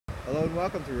Hello and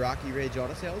welcome to Rocky Ridge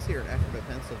Auto Sales here in F-150,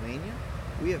 Pennsylvania.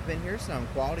 We have been here selling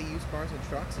quality used cars and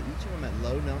trucks, each of them at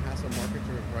low, no-hassle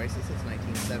market-driven prices since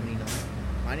 1979.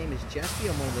 My name is Jesse.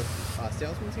 I'm one of the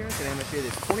salesmen here. Today I'm going to show you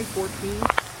this 2014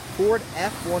 Ford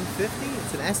F-150.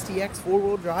 It's an STX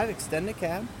four-wheel drive extended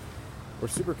cab, or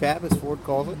super cab as Ford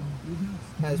calls it.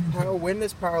 Has power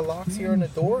windows, power locks here on the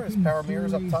door, has power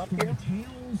mirrors up top here.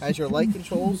 Has your light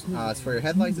controls, it's for your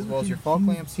headlights as well as your fog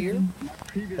lamps here.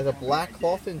 Has a black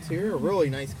cloth interior, a really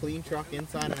nice clean truck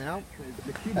inside and out.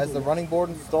 Has the running board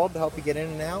installed to help you get in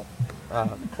and out.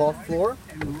 Cloth floor,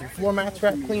 your floor mats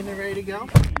wrapped clean and ready to go.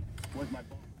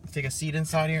 Take a seat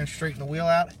inside here and straighten the wheel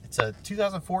out. It's a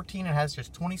 2014, it has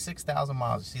just 26,000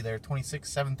 miles. You see there,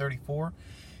 26,734.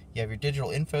 You have your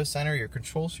digital info center, your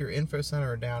controls for your info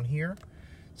center are down here.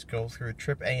 Scroll through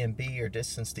trip A and B, your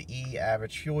distance to E,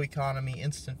 average fuel economy,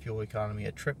 instant fuel economy,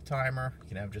 a trip timer. You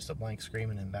can have just a blank screen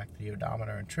and then back to the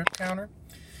odometer and trip counter.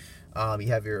 You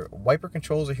have your wiper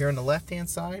controls are here on the left-hand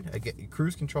side. Your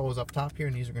cruise control is up top here,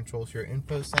 and these are controls for your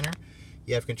info center.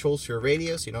 You have controls for your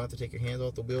radio, so you don't have to take your hands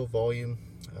off the wheel, volume,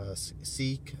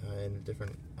 seek, and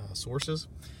different sources.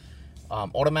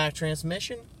 Automatic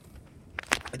transmission.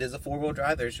 It is a four-wheel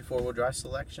drive. There's your four-wheel drive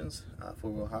selections,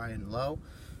 four-wheel high and low.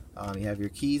 You have your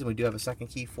keys, and we do have a second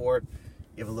key for it.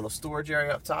 You have a little storage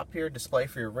area up top here, display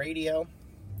for your radio,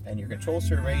 and your controls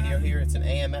for your radio here. It's an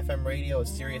AM, FM radio, a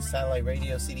Sirius satellite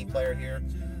radio, CD player here,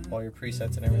 all your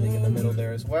presets and everything in the middle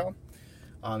there as well.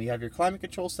 You have your climate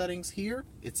control settings here.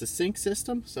 It's a sync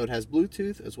system, so it has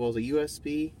Bluetooth as well as a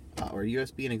USB or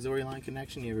USB and auxiliary line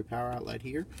connection. You have your power outlet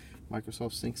here,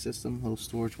 Microsoft sync system, little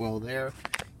storage well there.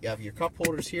 You have your cup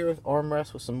holders here,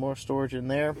 armrest with some more storage in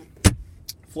there.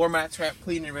 Floor mats wrapped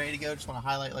clean and ready to go. Just want to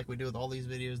highlight, like we do with all these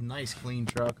videos, nice clean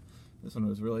truck. This one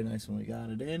was really nice when we got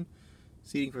it in.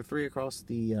 Seating for 3 across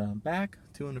the back,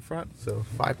 2 in the front, so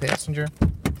 5 passenger.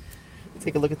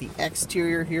 Take a look at the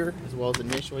exterior here as well as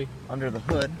initially under the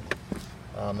hood.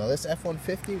 Now this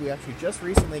F-150 we actually just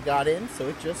recently got in, so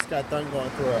it just got done going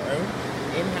through our own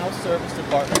in-house service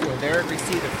department where there it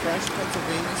received a fresh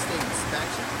Pennsylvania state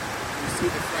inspection.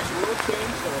 Received a fresh oil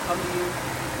change, so it'll come to you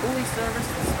fully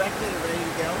serviced, inspected, and ready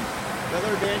to go.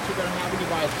 Another advantage you're going to have when you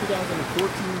buy a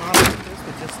 2014 model like this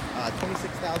with just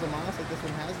 26,000 miles like this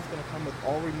one has, it's going to come with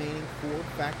all remaining Ford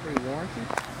factory warranty.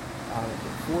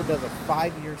 Ford does a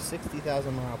 5-year,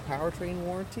 60,000 mile powertrain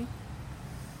warranty.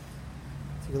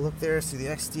 Take a look there, see the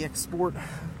STX Sport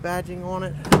badging on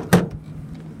it.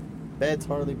 Bed's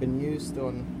hardly been used, still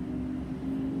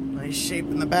in nice shape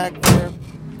in the back there.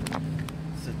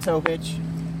 It's a tow hitch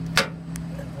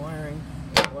and wiring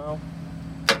as well.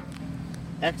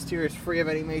 Exterior is free of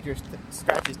any major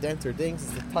scratches, dents, or dings.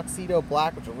 It's a tuxedo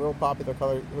black, which is a real popular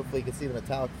color. Hopefully you can see the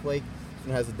metallic flake. This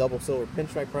one has a double silver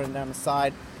pinstripe running down the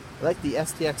side. I like the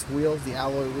STX wheels, the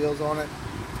alloy wheels on it.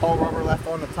 Tall rubber left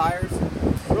on the tires.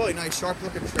 Really nice,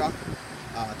 sharp-looking truck.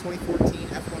 2014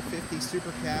 F-150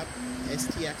 Super Cab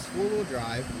STX four-wheel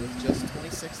drive with just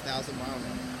 26,000 miles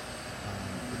on it.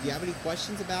 If you have any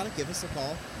questions about it, give us a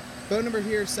call. Phone number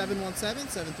here is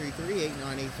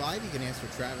 717-733-8985. You can ask for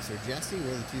Travis or Jesse.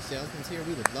 We're the 2 salesmen here.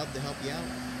 We would love to help you out.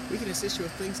 We can assist you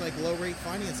with things like low-rate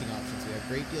financing options. We have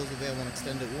great deals available on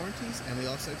extended warranties, and we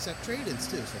also accept trade-ins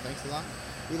too. So thanks a lot.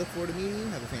 We look forward to meeting you.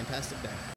 Have a fantastic day.